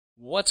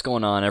What's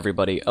going on,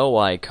 everybody?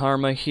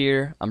 oiKkaRma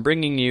here. I'm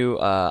bringing you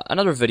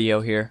another video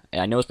here.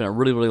 I know it's been a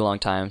really long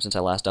time since I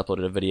last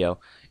uploaded a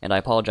video, and I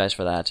apologize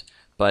for that.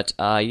 But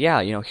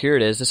yeah, here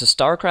it is. This is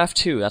Starcraft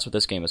 2. That's what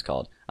this game is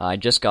called. I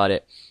just got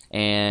it,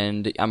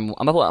 and I'm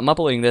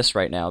uploading this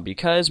right now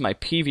because my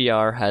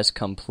PVR has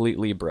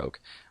completely broke.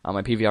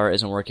 My PVR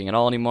isn't working at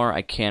all anymore.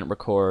 I can't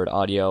record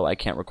audio, I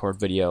can't record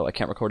video, I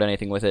can't record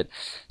anything with it.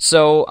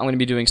 So I'm going to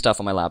be doing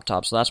stuff on my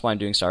laptop, so that's why I'm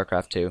doing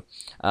StarCraft 2.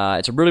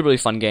 It's a really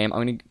fun game.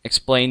 I'm going to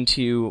explain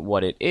to you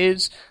what it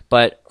is,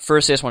 but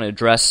first I just want to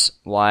address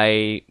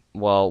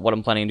what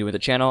I'm planning to do with the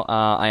channel.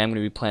 I am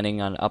going to be planning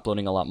on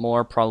uploading a lot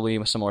more, probably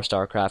with some more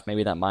StarCraft,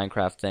 maybe that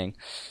Minecraft thing.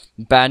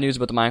 Bad news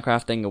about the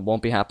Minecraft thing, it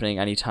won't be happening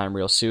anytime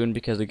real soon,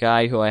 because the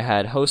guy who I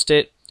had host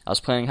it, I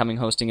was planning on having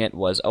hosting it,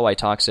 was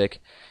oiToxic,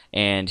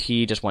 and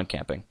he just went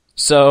camping.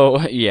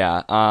 So,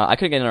 yeah, I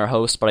couldn't get another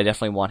host, but I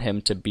definitely want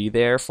him to be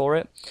there for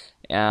it.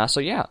 So,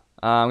 yeah,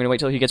 I'm going to wait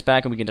till he gets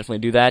back, and we can definitely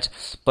do that.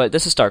 But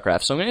this is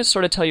StarCraft, so I'm going to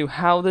sort of tell you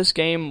how this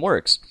game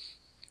works.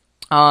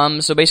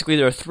 So basically,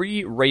 there are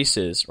 3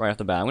 races right off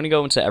the bat. I'm going to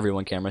go into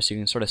everyone camera so you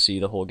can sort of see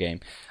the whole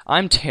game.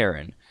 I'm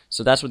Terran,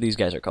 so that's what these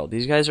guys are called.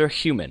 These guys are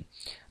human.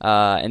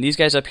 And these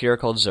guys up here are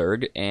called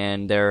Zerg,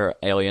 and they're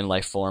alien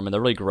life form, and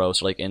they're really gross.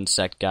 They're like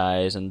insect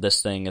guys, and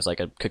this thing is like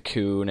a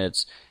cocoon.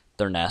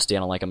 They're nasty. I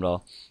don't like them at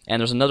all.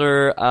 And there's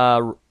another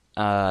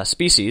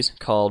species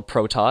called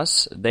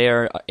Protoss. They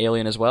are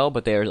alien as well,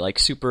 but they are like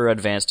super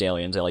advanced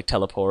aliens. They like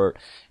teleport,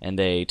 and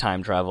they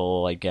time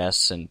travel, I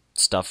guess, and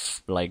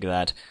stuff like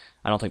that.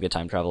 I don't think they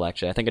time travel,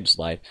 actually. I think I just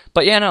lied.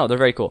 But yeah, no, they're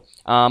very cool.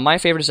 My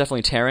favorite is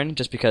definitely Terran,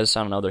 just because,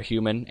 I don't know, they're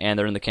human, and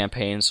they're in the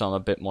campaign, so I'm a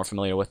bit more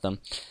familiar with them.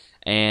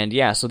 And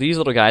yeah, so these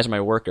little guys are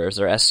my workers.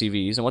 They're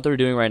SCVs, and what they're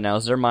doing right now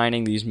is they're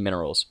mining these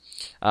minerals.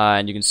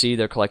 And you can see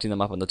they're collecting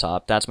them up on the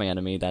top. That's my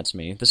enemy, that's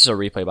me. This is a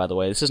replay, by the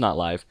way. This is not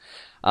live.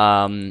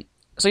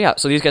 So yeah,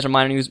 so these guys are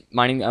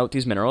mining out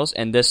these minerals,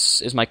 and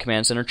this is my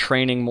command center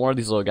training more of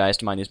these little guys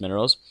to mine these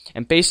minerals.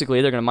 And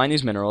basically, they're going to mine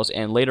these minerals,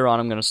 and later on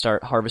I'm going to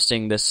start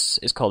harvesting this,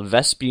 is called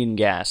Vespene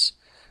gas.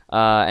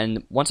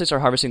 And once I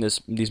start harvesting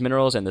these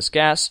minerals and this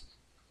gas,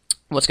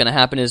 what's going to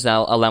happen is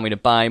that'll allow me to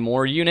buy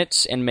more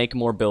units and make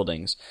more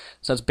buildings.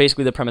 So that's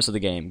basically the premise of the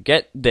game.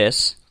 Get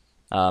this,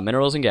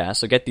 minerals and gas,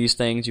 so get these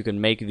things, you can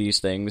make these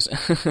things,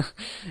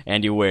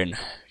 and you win.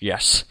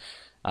 Yes.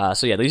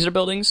 So yeah, these are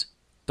buildings,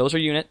 those are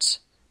units,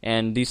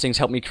 and these things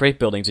help me create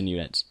buildings and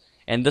units.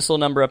 And this little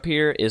number up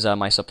here is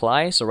my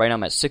supply. So right now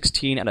I'm at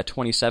 16 out of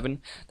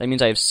 27. That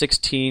means I have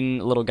 16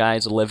 little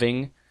guys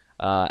living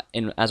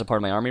as a part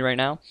of my army right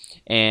now,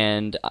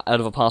 and out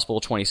of a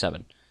possible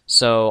 27.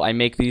 So I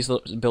make these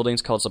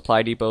buildings called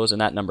supply depots, and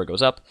that number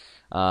goes up.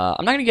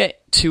 I'm not going to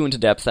get too into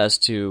depth as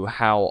to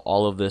how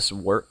all of this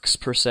works,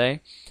 per se,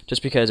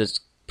 just because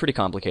it's pretty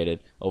complicated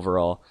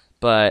overall.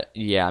 But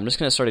yeah, I'm just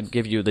going to sort of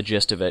give you the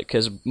gist of it,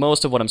 because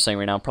most of what I'm saying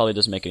right now probably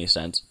doesn't make any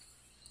sense.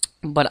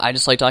 But I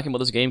just like talking about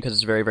this game because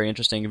it's very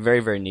interesting,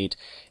 very neat.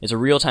 It's a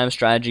real-time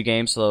strategy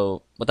game,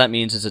 so what that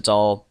means is it's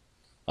all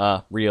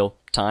real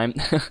time.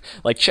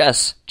 Like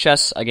chess.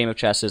 A game of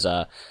chess is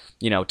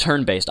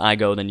turn-based. I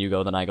go, then you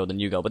go, then I go, then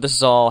you go. But this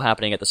is all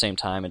happening at the same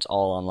time. It's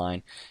all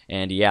online.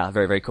 And yeah,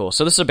 very cool.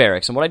 So this is a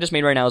barracks, and what I just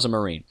made right now is a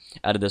Marine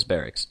out of this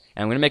barracks.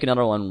 And I'm going to make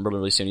another one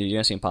really soon. You're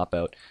going to see them pop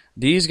out.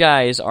 These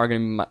guys are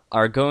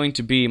going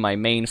to be my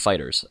main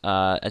fighters.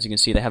 As you can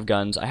see, they have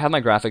guns. I have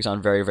my graphics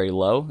on very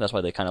low. That's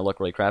why they kind of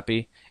look really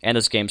crappy. And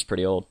this game's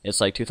pretty old.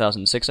 It's like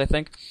 2006, I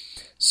think.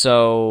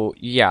 So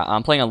yeah,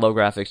 I'm playing on low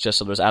graphics just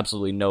so there's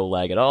absolutely no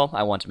lag at all.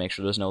 I want to make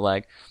sure there's no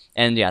lag.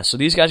 And yeah, so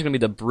these guys are going to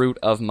be the brute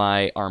of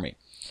my army.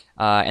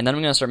 And then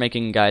I'm going to start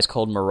making guys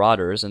called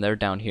Marauders, and they're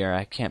down here.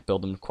 I can't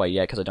build them quite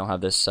yet because I don't have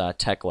this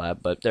tech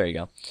lab, but there you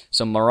go.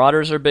 So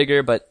Marauders are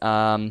bigger, but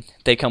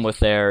they come with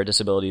their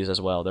disabilities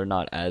as well. They're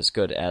not as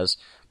good as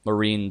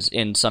Marines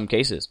in some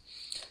cases.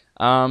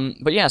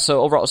 But yeah,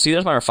 so overall, see,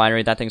 there's my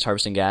refinery. That thing's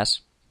harvesting gas.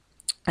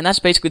 And that's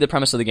basically the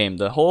premise of the game.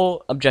 The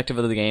whole objective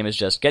of the game is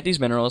just get these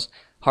minerals,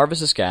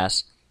 harvest this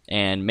gas,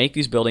 and make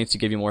these buildings to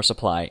give you more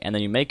supply. And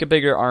then you make a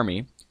bigger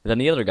army than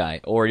the other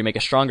guy, or you make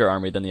a stronger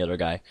army than the other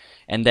guy,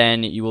 and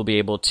then you will be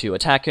able to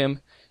attack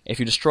him. If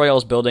you destroy all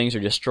his buildings, or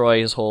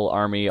destroy his whole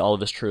army, all of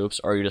his troops,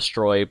 or you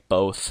destroy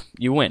both,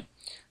 you win.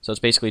 So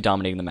it's basically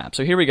dominating the map.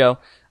 So here we go.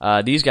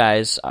 These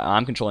guys,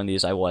 I'm controlling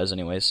these, I was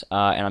anyways,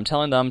 and I'm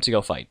telling them to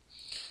go fight.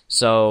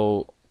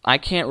 So I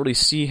can't really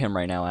see him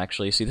right now,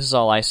 actually. See, this is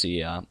all I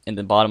see. In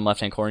the bottom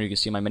left-hand corner, you can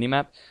see my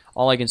mini-map.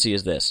 All I can see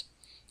is this.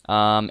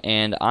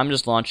 And I'm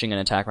just launching an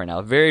attack right now.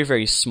 A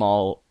very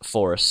small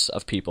force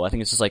of people. I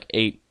think it's just like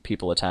 8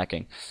 people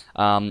attacking.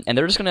 And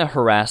they're just going to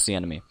harass the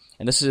enemy.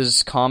 And this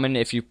is common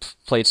if you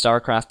played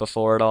StarCraft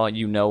before at all.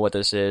 You know what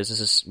this is. This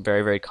is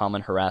very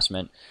common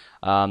harassment.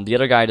 The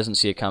other guy doesn't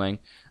see it coming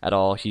at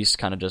all. He's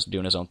kind of just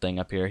doing his own thing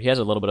up here. He has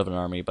a little bit of an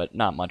army, but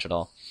not much at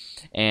all.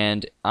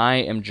 And I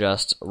am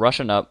just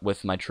rushing up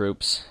with my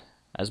troops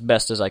as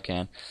best as I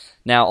can.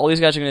 Now, all these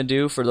guys are going to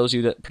do, for those of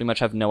you that pretty much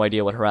have no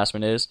idea what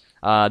harassment is,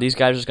 these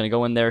guys are just going to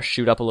go in there,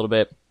 shoot up a little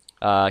bit,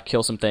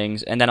 kill some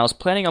things, and then I was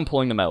planning on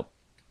pulling them out.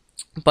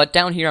 But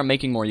down here, I'm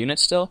making more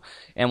units still,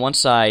 and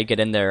once I get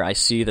in there, I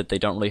see that they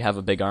don't really have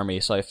a big army,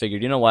 so I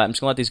figured, you know what, I'm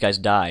just going to let these guys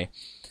die.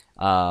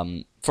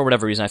 For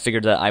whatever reason, I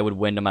figured that I would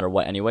win no matter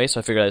what anyway, so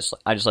I figured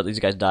I just let these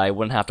guys die,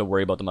 wouldn't have to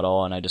worry about them at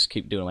all, and I just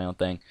keep doing my own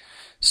thing.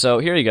 So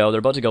here you go, they're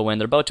about to go in,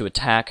 they're about to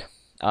attack.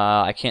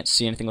 I can't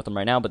see anything with them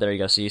right now, but there you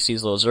go, so you see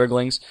these little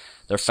Zerglings.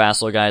 They're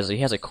fast little guys. He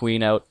has a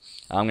queen out.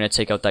 I'm going to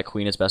take out that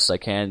queen as best as I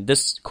can.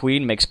 This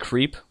queen makes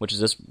creep, which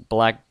is this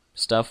black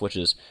stuff, which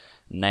is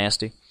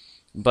nasty.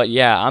 But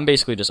yeah, I'm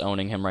basically just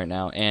owning him right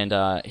now, and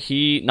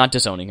not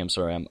disowning him,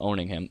 sorry, I'm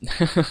owning him.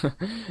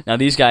 Now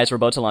these guys were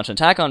about to launch an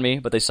attack on me,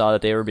 but they saw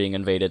that they were being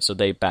invaded, so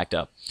they backed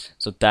up.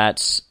 So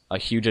that's a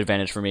huge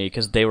advantage for me,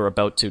 because they were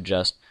about to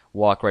just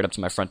walk right up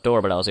to my front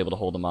door, but I was able to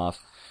hold them off,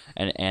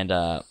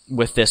 and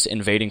with this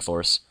invading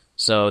force.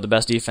 So the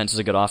best defense is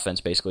a good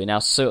offense, basically. Now,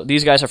 so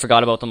these guys, I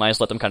forgot about them, I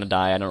just let them kind of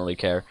die, I don't really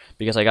care,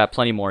 because I got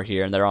plenty more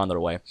here, and they're on their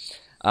way.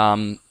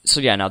 So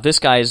yeah, now this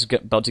guy is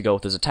about to go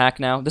with his attack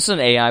now. This is an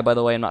AI, by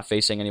the way. I'm not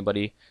facing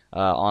anybody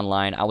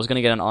online. I was going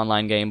to get an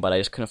online game, but I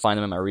just couldn't find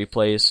them in my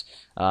replays.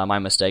 My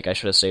mistake. I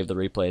should have saved the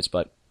replays,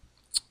 but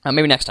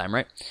maybe next time,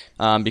 right?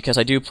 Because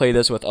I do play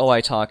this with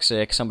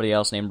oiKkaRma, somebody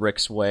else named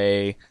Rick's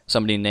Way,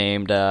 somebody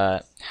named...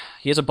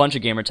 he has a bunch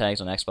of gamer tags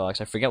on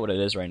Xbox. I forget what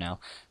it is right now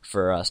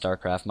for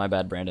Starcraft. My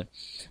bad, Brandon.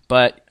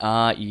 But,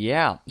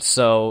 yeah.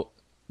 So,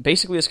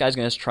 basically this guy's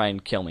going to try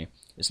and kill me.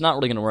 It's not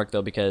really going to work,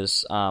 though,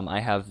 because I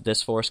have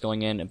this force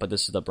going in, but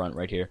this is the brunt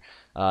right here,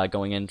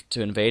 going in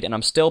to invade, and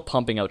I'm still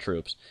pumping out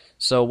troops.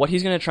 So what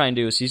he's going to try and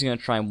do is he's going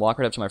to try and walk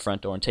right up to my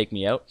front door and take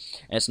me out,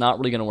 and it's not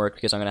really going to work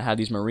because I'm going to have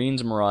these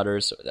Marines and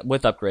Marauders,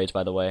 with upgrades,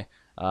 by the way.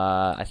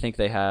 I think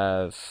they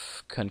have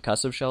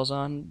concussive shells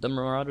on the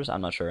Marauders.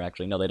 I'm not sure,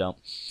 actually. No, they don't.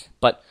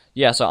 But,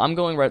 yeah, so I'm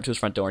going right up to his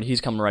front door, and he's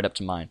coming right up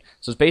to mine.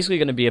 So it's basically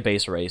going to be a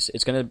base race.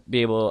 It's going to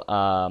be able,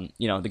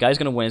 the guy's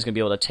going to win is going to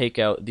be able to take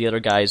out the other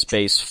guy's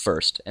base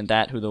first, and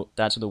that's who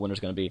the winner's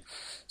going to be.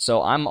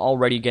 So I'm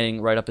already getting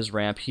right up his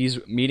ramp.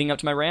 He's meeting up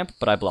to my ramp,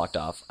 but I blocked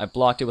off. I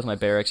blocked it with my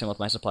barracks and with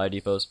my supply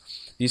depots.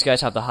 These guys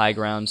have the high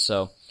ground,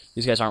 so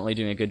these guys aren't really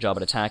doing a good job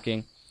at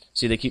attacking.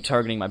 See, they keep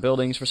targeting my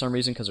buildings for some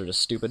reason because they're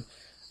just stupid.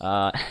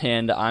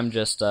 And I'm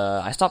just,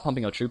 I stopped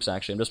pumping out troops,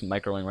 actually. I'm just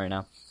microing right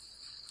now.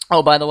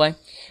 Oh, by the way,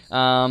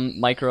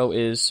 micro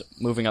is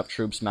moving up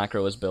troops,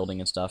 macro is building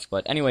and stuff.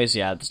 But anyways,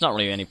 yeah, there's not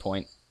really any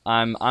point.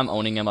 I'm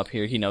owning him up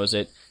here, he knows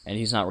it, and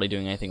he's not really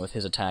doing anything with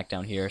his attack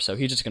down here. So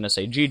he's just going to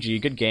say,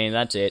 GG, good game,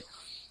 that's it.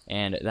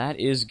 And that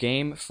is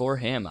game for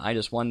him. I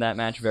just won that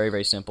match, very,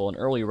 very simple. An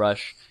early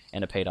rush,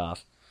 and it paid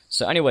off.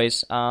 So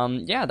anyways,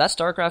 yeah, that's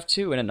StarCraft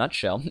 2 in a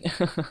nutshell.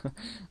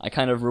 I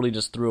kind of really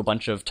just threw a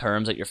bunch of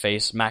terms at your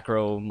face.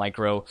 Macro,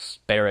 micro,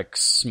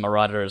 barracks,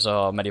 marauders,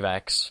 oh,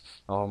 medivacs,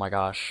 oh my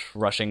gosh,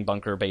 rushing,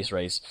 bunker, base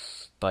race.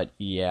 But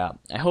yeah,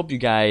 I hope you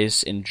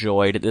guys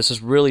enjoyed. This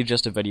is really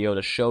just a video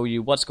to show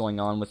you what's going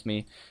on with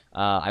me.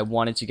 I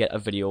wanted to get a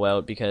video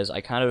out because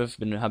I kind of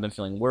have been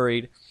feeling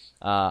worried.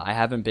 I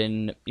haven't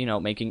been,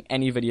 making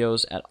any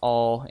videos at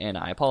all, and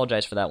I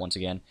apologize for that once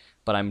again.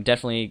 But I'm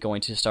definitely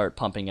going to start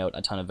pumping out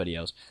a ton of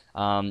videos.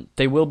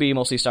 They will be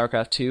mostly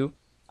StarCraft 2.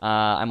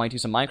 I might do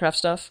some Minecraft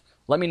stuff.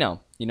 Let me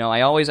know.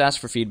 I always ask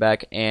for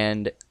feedback,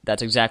 and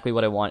that's exactly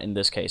what I want in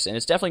this case. And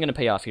it's definitely going to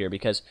pay off here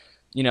because,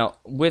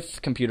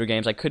 with computer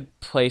games, I could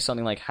play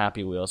something like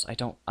Happy Wheels. I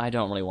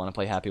don't really want to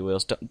play Happy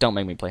Wheels. Don't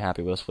make me play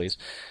Happy Wheels, please.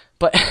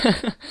 But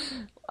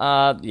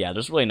yeah,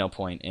 there's really no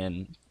point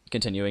in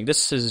continuing.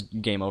 This is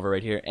game over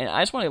right here. And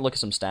I just want to look at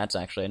some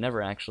stats, actually. I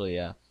never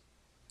actually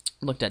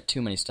looked at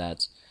too many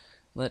stats.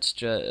 Let's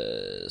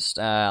just...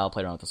 I'll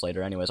play around with this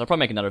later. Anyways, I'll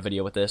probably make another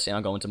video with this, and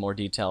I'll go into more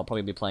detail. I'll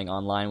probably be playing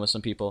online with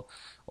some people.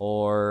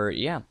 Or,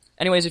 yeah.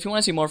 Anyways, if you want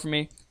to see more from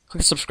me,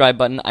 click the subscribe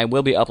button. I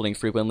will be uploading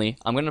frequently.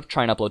 I'm going to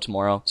try and upload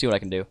tomorrow, see what I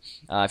can do.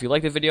 If you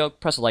like the video,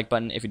 press the like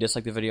button. If you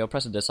dislike the video,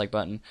 press the dislike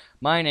button.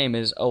 My name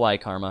is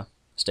oiKkaRma.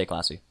 Stay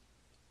classy.